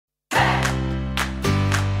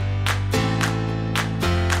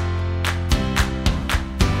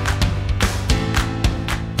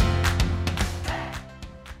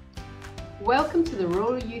Welcome to the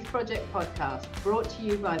Rural Youth Project podcast, brought to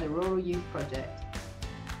you by the Rural Youth Project.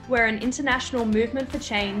 We're an international movement for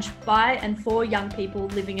change by and for young people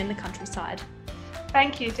living in the countryside.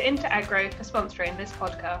 Thank you to Interagro for sponsoring this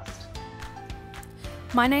podcast.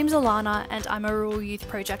 My name's Alana and I'm a Rural Youth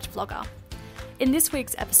Project vlogger. In this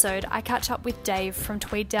week's episode, I catch up with Dave from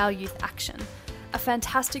Tweeddale Youth Action, a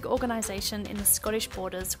fantastic organisation in the Scottish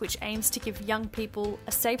Borders which aims to give young people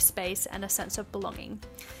a safe space and a sense of belonging.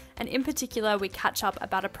 And in particular, we catch up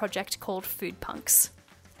about a project called Food Punks.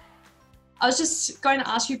 I was just going to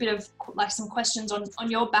ask you a bit of some questions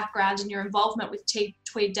on your background and your involvement with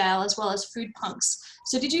Tweeddale as well as Food Punks.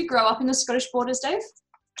 So did you grow up in the Scottish Borders, Dave?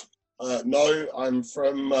 No, I'm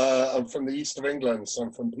from the east of England, so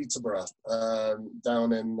I'm from Peterborough,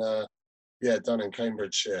 down in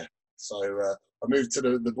Cambridgeshire. So I moved to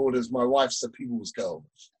the Borders. My wife's a Peebles girl,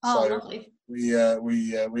 so lovely. We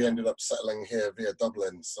ended up settling here via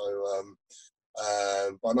Dublin. So,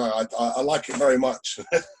 but no, I like it very much.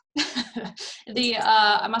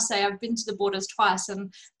 I must say I've been to the Borders twice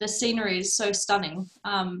and the scenery is so stunning.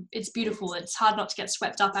 It's beautiful. It's hard not to get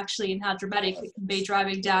swept up actually in how dramatic it can be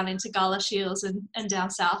driving down into Galashiels and down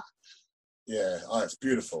south. Yeah, it's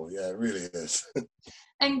beautiful. Yeah, it really is.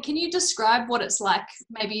 And can you describe what it's like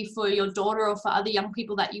maybe for your daughter or for other young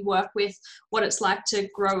people that you work with, what it's like to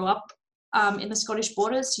grow up in the Scottish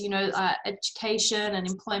Borders, education and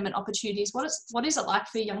employment opportunities? What is it like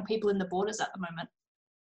for young people in the Borders at the moment?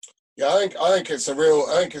 Yeah, I think it's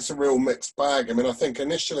a real mixed bag. I mean, I think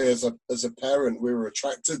initially as a parent, we were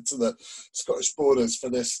attracted to the Scottish Borders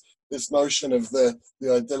for this notion of the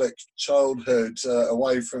idyllic childhood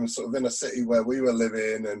away from sort of inner city where we were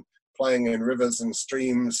living and playing in rivers and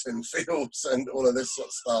streams and fields and all of this sort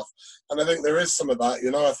of stuff. And I think there is some of that,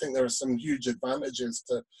 I think there are some huge advantages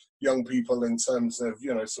to young people in terms of,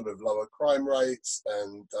 sort of lower crime rates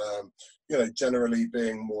and, generally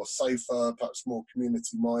being more safer, perhaps more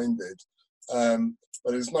community minded. But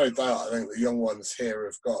there's no doubt, I think the young ones here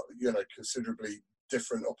have got, considerably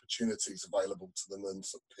different opportunities available to them than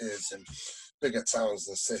sort of peers in bigger towns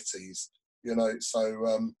and cities,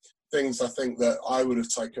 so things I think that I would have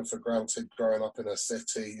taken for granted growing up in a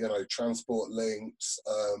city, transport links,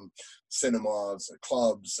 cinemas,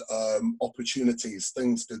 clubs, opportunities,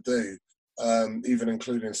 things to do, even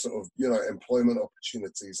including sort of, employment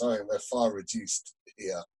opportunities. I think they're far reduced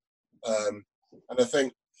here. And I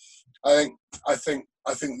think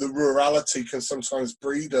the rurality can sometimes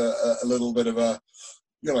breed a little bit of a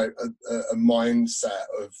mindset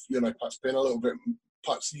of, perhaps being a little bit,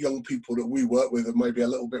 perhaps young people that we work with are maybe a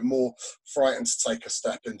little bit more frightened to take a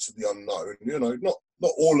step into the unknown.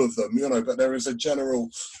 Not all of them, but there is a general,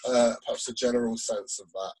 perhaps a general sense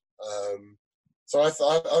of that. So I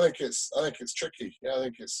think it's tricky. Yeah, I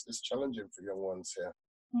think it's challenging for young ones here.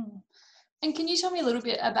 And can you tell me a little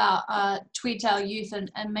bit about Tweeddale Youth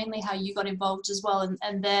and mainly how you got involved as well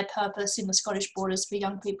and their purpose in the Scottish Borders for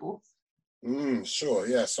young people? Sure,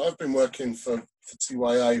 yeah. So I've been working for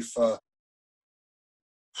TYA for,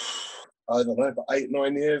 I don't know, about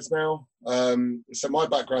 8-9 years now. So my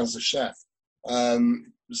background's a chef.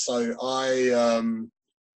 So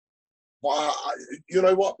you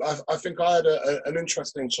know what? I think I had an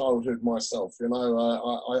interesting childhood myself. I think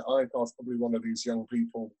I was probably one of these young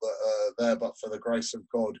people that are there, but for the grace of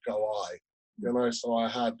God, go I. So I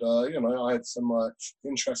had, I had some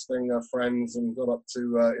interesting friends and got up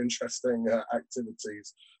to interesting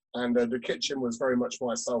activities. And the kitchen was very much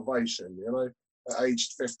my salvation, At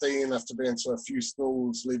aged 15, after being to a few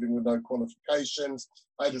schools, leaving with no qualifications,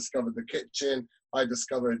 I discovered the kitchen. I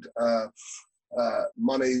discovered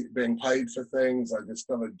money being paid for things. I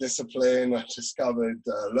discovered discipline. I discovered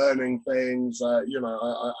learning things. I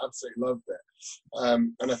absolutely loved it.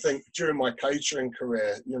 And I think during my catering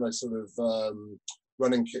career,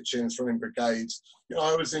 running kitchens, running brigades,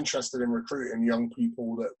 I was interested in recruiting young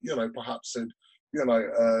people that, perhaps had,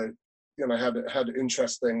 had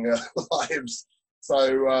interesting lives. So,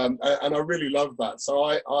 and I really loved that. So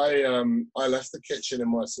I left the kitchen in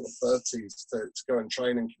my sort of 30s to go and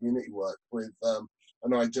train in community work with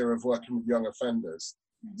an idea of working with young offenders.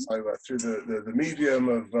 So through the medium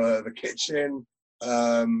of the kitchen,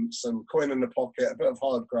 some coin in the pocket, a bit of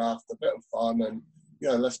hard graft, a bit of fun, and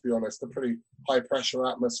let's be honest, a pretty high pressure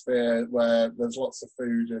atmosphere where there's lots of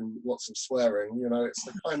food and lots of swearing. It's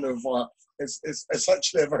the kind of it's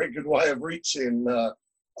actually a very good way of reaching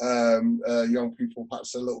young people,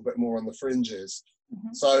 perhaps a little bit more on the fringes.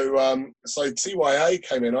 So TYA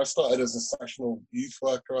came in. I started as a sessional youth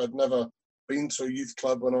worker. I'd never been to a youth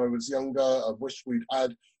club when I was younger. I wish we'd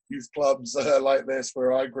had youth clubs like this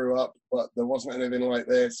where I grew up, but there wasn't anything like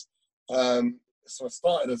this. I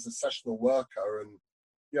started as a sessional worker, and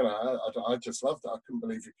you know, I just loved it. I couldn't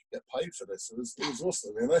believe you could get paid for this. It was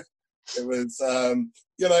awesome, you know. It was,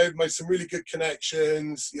 you know, made some really good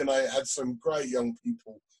connections. You know, had some great young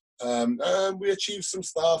people. And we achieved some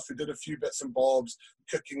stuff. We did a few bits and bobs,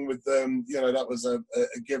 cooking with them. You know, that was a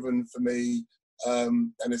given for me.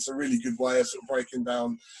 And it's a really good way of sort of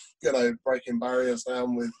breaking barriers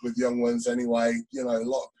down with young ones anyway. You know, a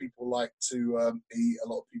lot of people like to eat, a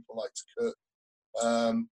lot of people like to cook.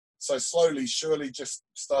 So slowly, surely just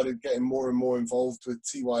started getting more and more involved with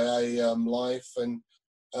TYA life. And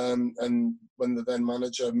when the then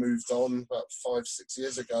manager moved on about 5-6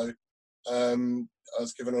 years ago, I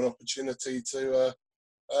was given an opportunity to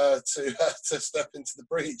step into the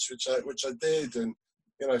breach, which I did. And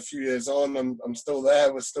you know, a few years on, I'm still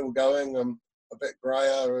there. We're still going. I'm a bit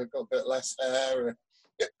grayer. I've got a bit less hair,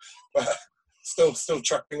 but still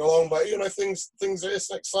trucking along. But you know, things. It's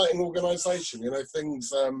an exciting organisation. You know,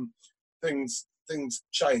 things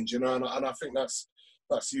change. You know, and I think that's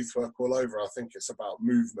youth work all over. I think it's about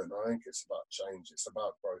movement. I think it's about change. It's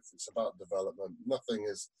about growth. It's about development. Nothing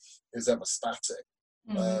is ever static.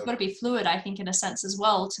 You've got to be fluid, I think, in a sense as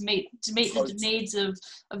well, to meet the needs of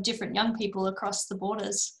different young people across the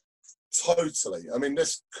borders. Totally. I mean,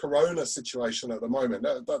 this Corona situation at the moment,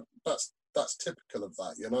 that's typical of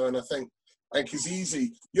that, you know. And I think it's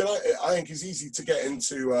easy, you know. I think it's easy to get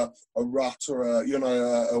into a rut or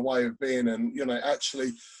a way of being, and you know,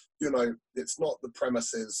 actually, you know, it's not the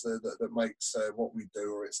premises that makes what we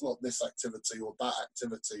do, or it's not this activity or that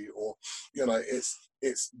activity, or you know,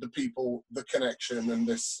 it's the people, the connection, and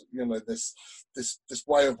this, you know, this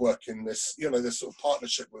way of working, this, you know, this sort of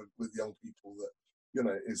partnership with young people that, you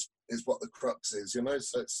know, is what the crux is, you know.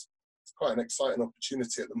 So it's quite an exciting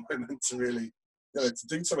opportunity at the moment to really, you know, to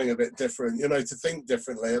do something a bit different, you know, to think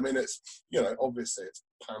differently. I mean, it's, you know, obviously it's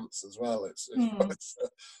pants as well. It's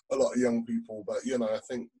a lot of young people, but you know, I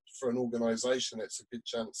think for an organisation, it's a good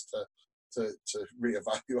chance to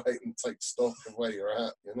reevaluate and take stock of where you're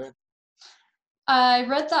at, you know. I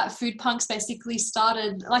read that Food Punks basically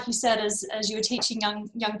started, like you said, as you were teaching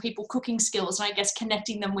young people cooking skills, and I guess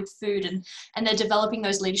connecting them with food, and they're developing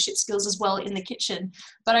those leadership skills as well in the kitchen.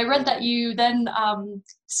 But I read that you then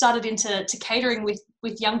started into catering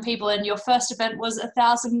with young people, and your first event was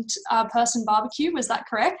 1,000 person barbecue. Was that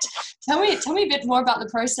correct? Tell me a bit more about the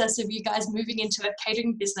process of you guys moving into a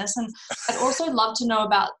catering business, and I'd also love to know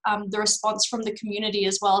about the response from the community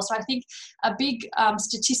as well. So I think a big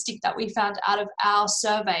statistic that we found out of our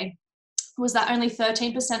survey was that only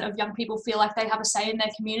 13% of young people feel like they have a say in their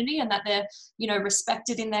community, and that they're, you know,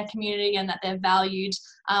 respected in their community, and that they're valued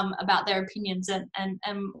about their opinions and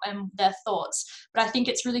their thoughts. But I think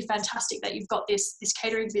it's really fantastic that you've got this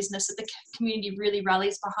catering business that the community really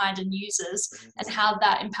rallies behind and uses, and how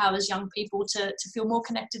that empowers young people to feel more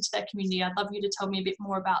connected to their community. I'd love you to tell me a bit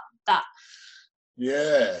more about that.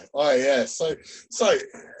 Yeah. Oh, yeah. So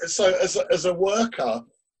as a worker,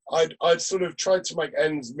 I'd sort of tried to make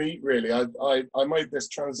ends meet, really. I made this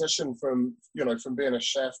transition from being a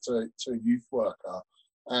chef to a youth worker,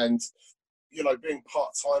 and you know, being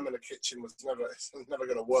part-time in a kitchen was never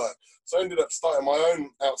going to work. So I ended up starting my own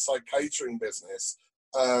outside catering business,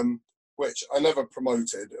 which I never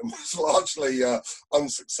promoted, and was largely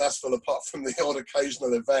unsuccessful, apart from the odd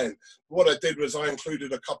occasional event. What I did was I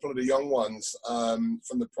included a couple of the young ones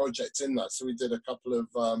from the project in that. So we did a couple of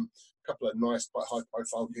nice, quite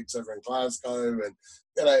high-profile gigs over in Glasgow, and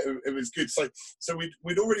you know, it was good. So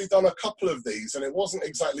we'd already done a couple of these, and it wasn't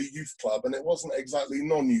exactly youth club, and it wasn't exactly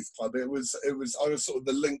non-youth club. I was sort of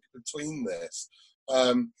the link between this,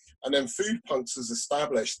 and then Food Punks was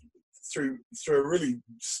established through a really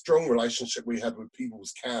strong relationship we had with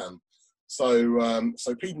People's Can.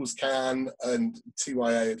 So People's Can and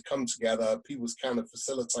TYA had come together. People's Can had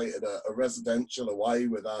facilitated a residential away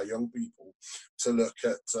with our young people to look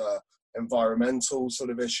at environmental sort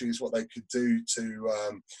of issues, what they could do to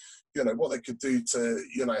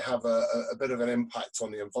have a bit of an impact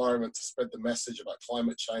on the environment, to spread the message about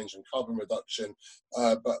climate change and carbon reduction,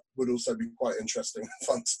 but would also be quite interesting and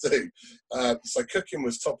fun to do. So cooking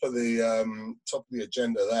was top of the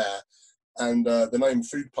agenda there, and the name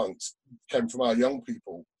Food Punks came from our young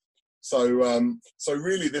people. So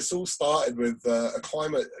really, this all started with a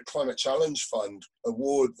climate challenge fund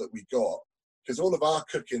award that we got, because all of our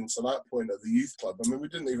cooking to that point at the youth club, I mean, we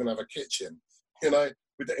didn't even have a kitchen, you know.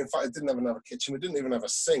 In fact, it didn't even have a kitchen. We didn't even have a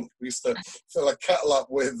sink. We used to fill a kettle up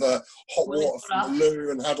with hot water from the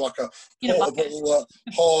loo, and had like a portable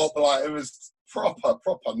hob. Like, it was proper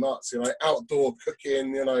nuts, you know. Outdoor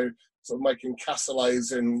cooking, you know, sort of making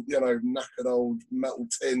cassoulets in, you know, knackered old metal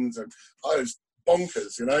tins, and I was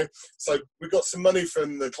bonkers, you know. So we got some money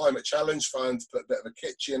from the Climate Challenge Fund to put a bit of a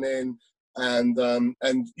kitchen in, and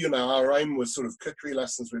you know, our aim was sort of cookery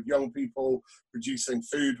lessons with young people, reducing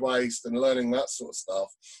food waste and learning that sort of stuff.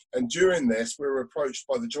 And during this, we were approached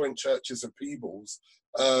by the Joint Churches of Peebles.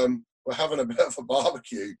 We're having a bit of a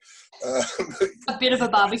barbecue. A bit of a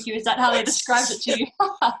barbecue, is that how they described it to you?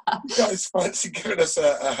 You guys fancy giving us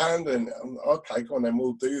a hand? And okay, go on then,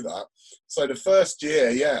 we'll do that. So the first year,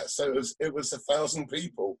 yeah, so it was 1,000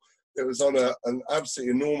 people. It was on an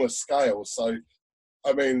absolutely enormous scale. So,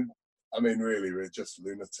 I mean, really, we're just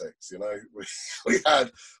lunatics, you know. I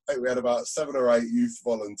think we had about 7 or 8 youth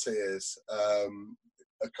volunteers,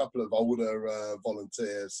 a couple of older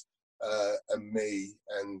volunteers, and me,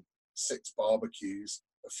 and 6 barbecues,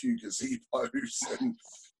 a few gazebos, and,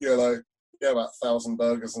 you know, yeah, about 1,000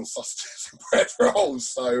 burgers and sausages and bread rolls.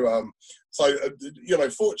 So, you know,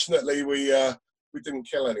 fortunately, we didn't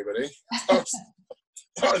kill anybody.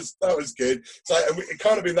 That was good. So, and it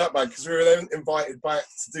can't have been that bad, because we were then invited back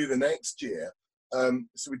to do the next year.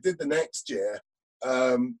 So we did the next year,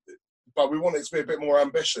 but we wanted to be a bit more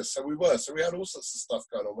ambitious. So we were. So we had all sorts of stuff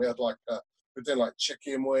going on. We had we're doing like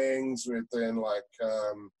chicken wings. We were doing like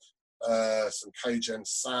some Cajun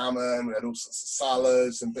salmon. We had all sorts of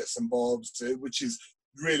salads and bits and bobs, which is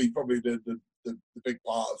really probably the big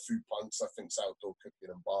part of Food Punks. I think it's outdoor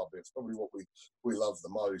cooking and barbecue. It's probably what we love the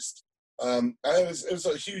most. And it was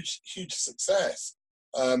a huge success.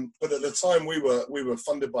 But at the time, we were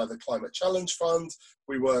funded by the Climate Challenge Fund.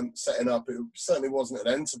 We weren't setting up. It certainly wasn't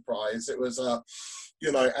an enterprise. It was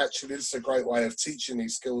you know, actually, this is a great way of teaching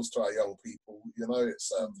these skills to our young people. You know,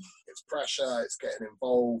 it's pressure. It's getting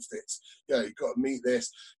involved. It's, you know, you've got to meet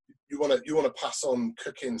this. You want to pass on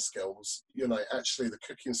cooking skills. You know, actually, the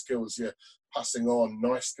cooking skills you're passing on,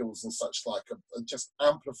 knife skills and such like, are just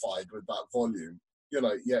amplified with that volume. You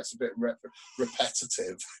know, yeah, it's a bit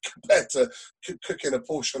repetitive compared to cooking a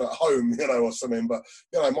portion at home, you know, or something. But,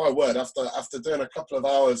 you know, my word, after doing a couple of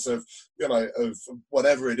hours of, you know, of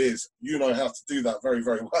whatever it is, you know how to do that very,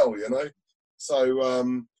 very well, you know.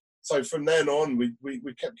 So from then on,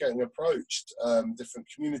 we kept getting approached, different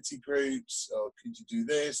community groups. Oh, could you do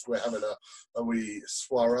this? We're having a wee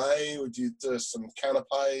soiree. Would you do some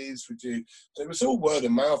canapes? Would you? And it was all word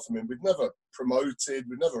of mouth. I mean, we'd never promoted,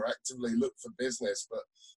 we'd never actively looked for business, but,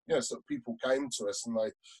 you know, sort of people came to us and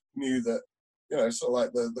they knew that, you know, sort of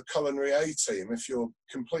like the culinary A team, if you're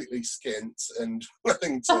completely skint and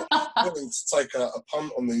willing to take a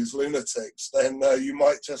punt on these lunatics, then you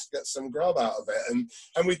might just get some grub out of it.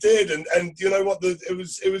 And we did. And you know what, it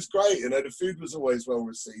was great. You know, the food was always well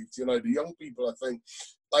received. You know, the young people, I think,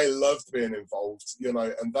 they loved being involved, you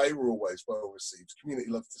know, and they were always well received. The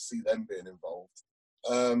community loved to see them being involved.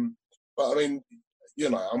 But I mean, you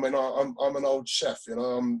know, I mean, I'm an old chef, you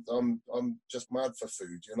know, I'm just mad for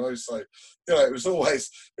food, you know, so, you know, it was always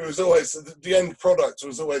the end product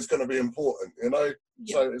was always going to be important, you know.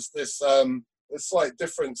 Yeah. So it's this slight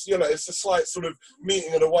difference, you know, it's a slight sort of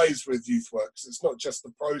meeting of the ways with youth work. It's not just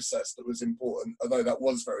the process that was important, although that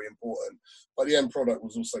was very important, but the end product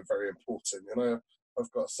was also very important, you know.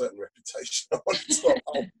 I've got a certain reputation on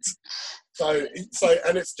it. So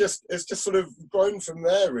and it's just sort of grown from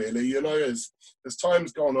there, really, you know, as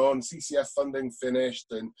time's gone on, CCF funding finished,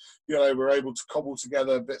 and, you know, we're able to cobble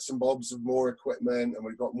together bits and bobs of more equipment, and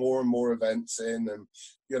we got more and more events in, and,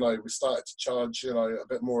 you know, we started to charge, you know, a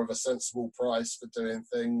bit more of a sensible price for doing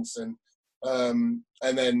things, and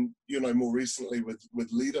then, you know, more recently with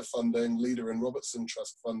Leader funding, Leader and Robertson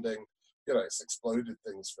Trust funding, you know, it's exploded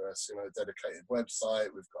things for us, you know, dedicated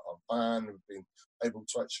website, we've got our van, we've been able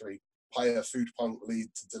to actually pay a Food Punk lead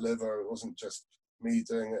to deliver. It wasn't just me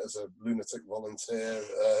doing it as a lunatic volunteer,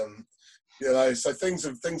 you know, so things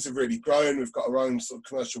have really grown. We've got our own sort of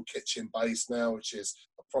commercial kitchen base now, which is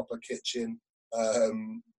a proper kitchen,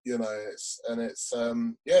 you know,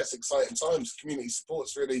 it's exciting times. Community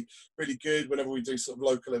support's really, really good whenever we do sort of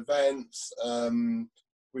local events.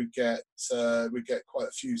 We get quite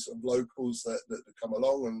a few sort of locals that come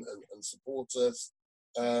along and support us,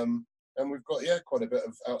 and we've got quite a bit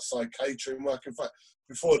of outside catering work. In fact,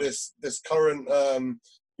 before this current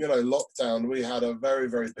you know, lockdown, we had a very,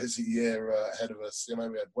 very busy year ahead of us. You know,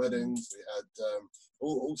 we had weddings, we had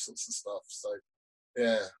all sorts of stuff. So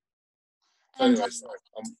yeah. And, anyway, sorry,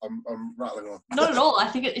 I'm rattling on. Not at all. I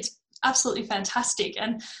think it's absolutely fantastic.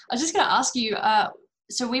 And I was just going to ask you.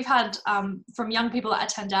 So we've had, from young people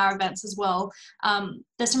that attend our events as well,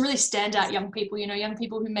 there's some really standout young people, you know, young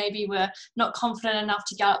people who maybe were not confident enough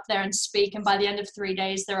to get up there and speak. And by the end of 3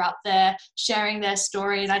 days, they're up there sharing their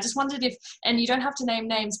story. And I just wondered if, and you don't have to name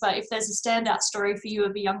names, but if there's a standout story for you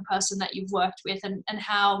of a young person that you've worked with, and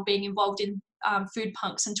how being involved in Food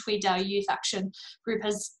Punks and Tweeddale Youth Action Group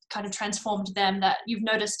has kind of transformed them, that you've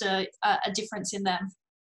noticed a difference in them?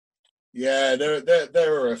 Yeah,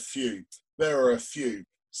 there are a few. There are a few.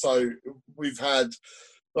 So we've had,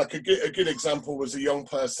 like, a good example was a young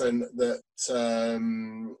person that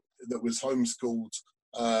that was homeschooled,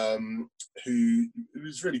 who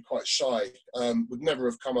was really quite shy, would never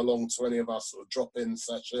have come along to any of our sort of drop-in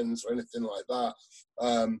sessions or anything like that,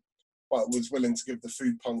 but was willing to give the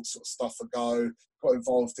Food Punk sort of stuff a go, got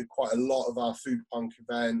involved in quite a lot of our Food Punk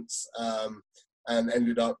events, and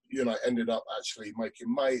ended up actually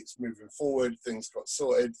making mates, moving forward, things got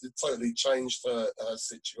sorted. It totally changed her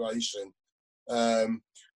situation.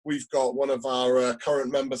 We've got one of our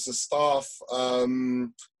current members of staff.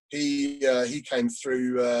 He came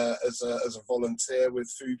through as a volunteer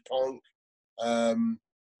with Food Punk.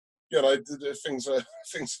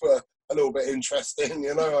 Things were a little bit interesting.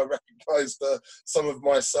 I recognised some of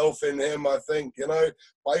myself in him, I think.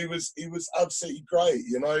 But he was absolutely great.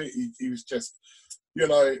 He was just, he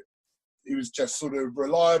was just sort of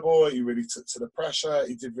reliable. He really took to the pressure.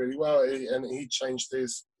 He did really well, and he changed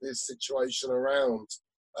his situation around.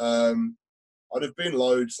 There've been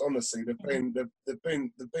loads, honestly. There've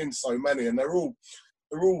been so many, and they're all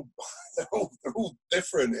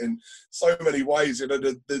different in so many ways.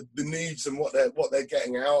 The needs and what they're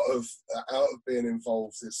getting out of being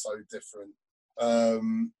involved is so different.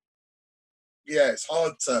 It's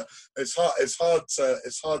hard to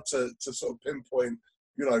sort of pinpoint,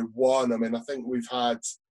 one. I mean, I think I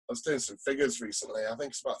was doing some figures recently. I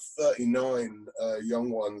think it's about 39 young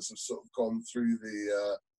ones have sort of gone through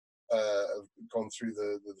the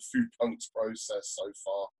Food Punks process so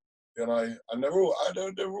far, and they're all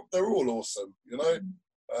awesome,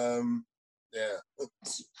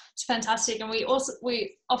 It's fantastic. And we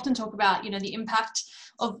often talk about, the impact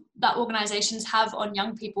of that organizations have on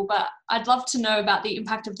young people, but I'd love to know about the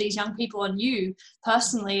impact of these young people on you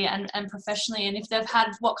personally and professionally, and if they've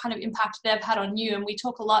had, what kind of impact they've had on you. And we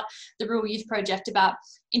talk a lot, the Rural Youth Project, about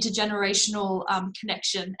intergenerational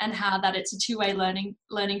connection and how that it's a two-way learning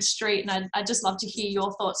street. And I'd just love to hear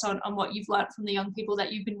your thoughts on what you've learned from the young people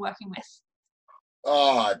that you've been working with.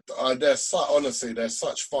 They're honestly, they're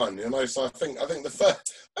such fun, So I think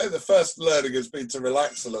the first learning has been to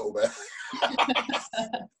relax a little bit.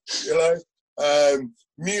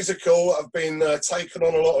 Musical. I've been taken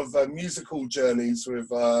on a lot of musical journeys with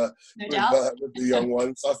the young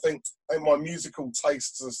ones. I think my musical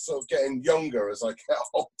tastes are sort of getting younger as I get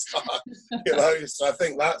older. So I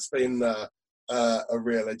think that's been a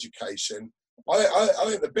real education. I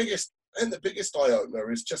think the biggest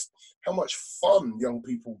eye-opener is just how much fun young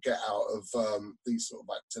people get out of these sort of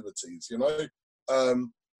activities,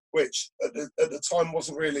 which at the time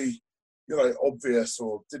wasn't really, obvious,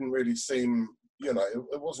 or didn't really seem,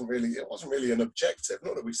 it wasn't really an objective.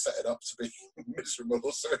 Not that we set it up to be miserable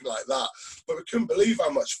or something like that, but we couldn't believe how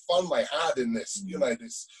much fun they had in this,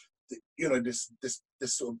 this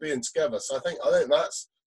sort of being together. So I think that's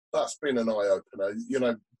been an eye-opener,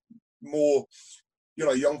 more,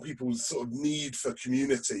 young people's sort of need for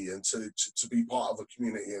community and to be part of a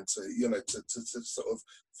community and to sort of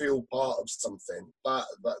feel part of something.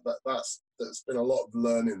 That's been a lot of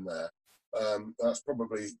learning there. That's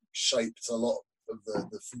probably shaped a lot of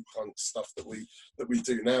the Food Punk stuff that we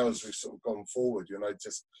do now as we've sort of gone forward.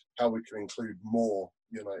 Just how we can include more,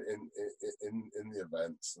 in the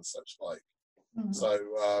events and such like. Mm-hmm. So.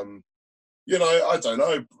 I don't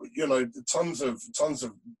know, tons of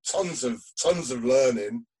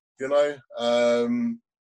learning, I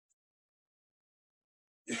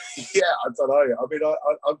don't know. I mean,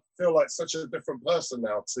 I feel like such a different person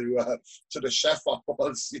now to the chef I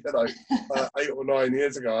was, 8 or 9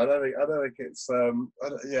 years ago. I don't think it's, I don't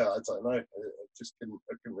know. I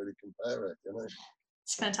couldn't really compare it,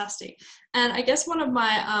 It's fantastic. And I guess one of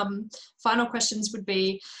my final questions would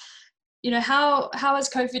be, how has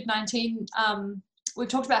COVID-19, we've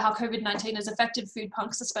talked about how COVID-19 has affected Food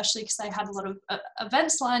Punks, especially because they had a lot of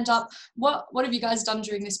events lined up. What have you guys done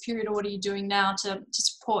during this period, or what are you doing now to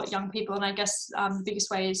support young people? And I guess the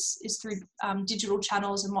biggest way is through digital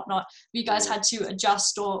channels and whatnot. Have you guys had to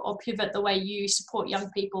adjust or pivot the way you support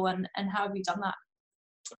young people, and how have you done that?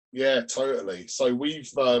 Yeah, totally. So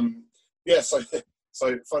we've,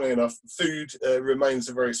 So funny enough, food remains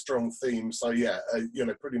a very strong theme. So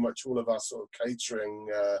pretty much all of our sort of catering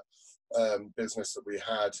business that we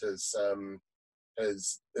had has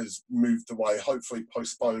moved away. Hopefully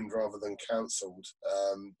postponed rather than cancelled.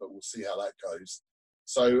 But we'll see how that goes.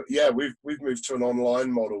 So we've moved to an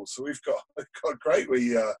online model. So we've got great.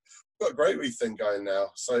 got a great wee thing going now.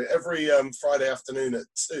 So every Friday afternoon at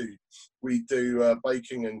 2, we do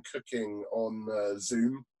baking and cooking on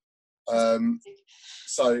Zoom.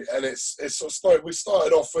 So, and it's sort of we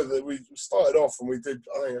started off and we did,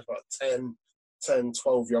 I think it's about 10,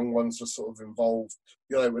 12 young ones were sort of involved.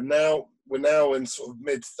 You know, we're now in sort of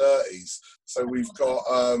mid-30s. So we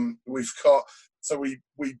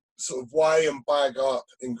sort of weigh and bag up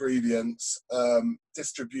ingredients,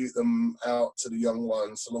 distribute them out to the young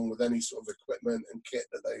ones along with any sort of equipment and kit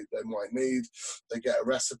that they might need. They get a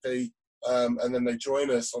recipe, and then they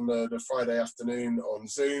join us on the Friday afternoon on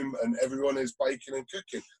Zoom, and everyone is baking and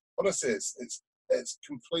cooking. Honestly, it's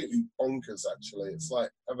completely bonkers, actually. It's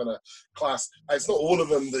like having a class. It's not all of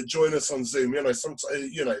them that join us on Zoom. You know,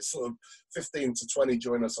 sometimes, you know, it's sort of 15 to 20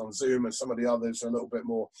 join us on Zoom, and some of the others are a little bit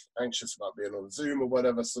more anxious about being on Zoom or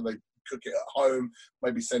whatever, so they cook it at home,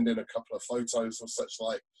 maybe send in a couple of photos or such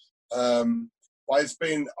like. But it's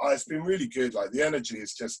been really good. Like, the energy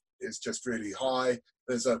is just really high.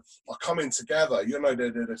 There's a coming together. You know,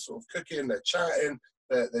 they're sort of cooking, they're chatting,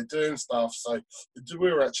 they're doing stuff. So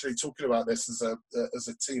we were actually talking about this as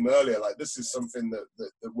a team earlier. Like, this is something that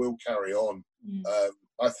will carry on.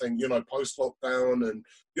 I think, you know, post lockdown and,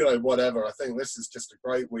 you know, whatever. I think this is just a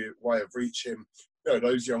great way of reaching, you know,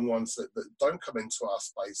 those young ones that don't come into our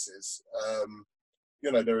spaces.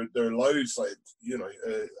 You know, there are loads, like, you know,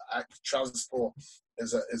 transport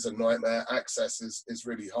is a nightmare. Access is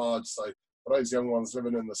really hard. So for those young ones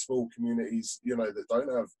living in the small communities, you know, that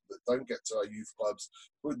don't get to our youth clubs,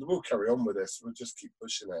 we'll carry on with this. We'll just keep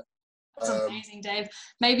pushing it. That's amazing, Dave.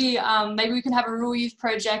 Maybe we can have a Rural Youth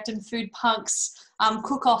Project and Food Punks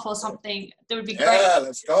cook-off or something. That would be great. Yeah,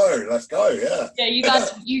 let's go. Yeah. Yeah,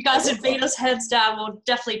 you guys would beat us heads down. Well,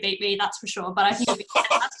 definitely beat me, that's for sure. But I think it'd be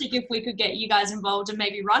fantastic if we could get you guys involved and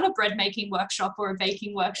maybe run a bread making workshop or a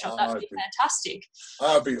baking workshop. That would be fantastic.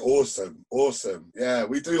 That'd be awesome. Yeah,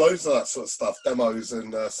 we do loads of that sort of stuff, demos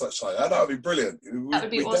and such like that. That would be brilliant. That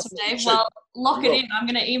would be awesome, Dave. Well, lock it in. I'm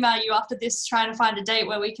going to email you after this, trying to find a date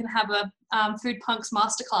where we can have a Food Punks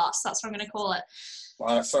masterclass. That's what I'm going to call it.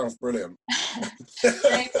 Wow, that sounds brilliant.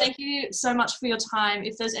 Dave, thank you so much for your time.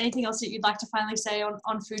 If there's anything else that you'd like to finally say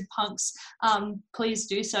on Food Punks, please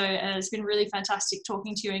do so. It's been really fantastic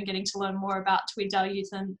talking to you and getting to learn more about Tweeddale Youth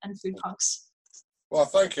and Food Punks. Well,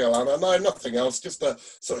 thank you, Alana. No, nothing else. Just a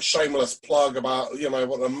sort of shameless plug about, you know,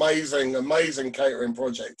 what an amazing catering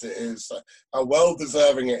project it is, how well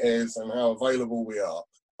deserving it is, and how available we are.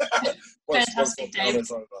 Fantastic, Dave.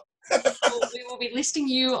 We will be listing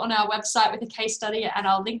you on our website with a case study, and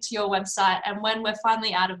I'll link to your website. And when we're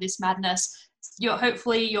finally out of this madness,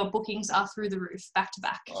 hopefully your bookings are through the roof, back to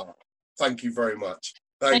back. Oh, thank you very much.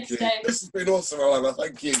 Thank you. Dave. This has been awesome, Alana.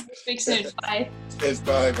 Thank you. Speak soon. Bye. Cheers.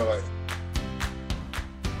 Bye.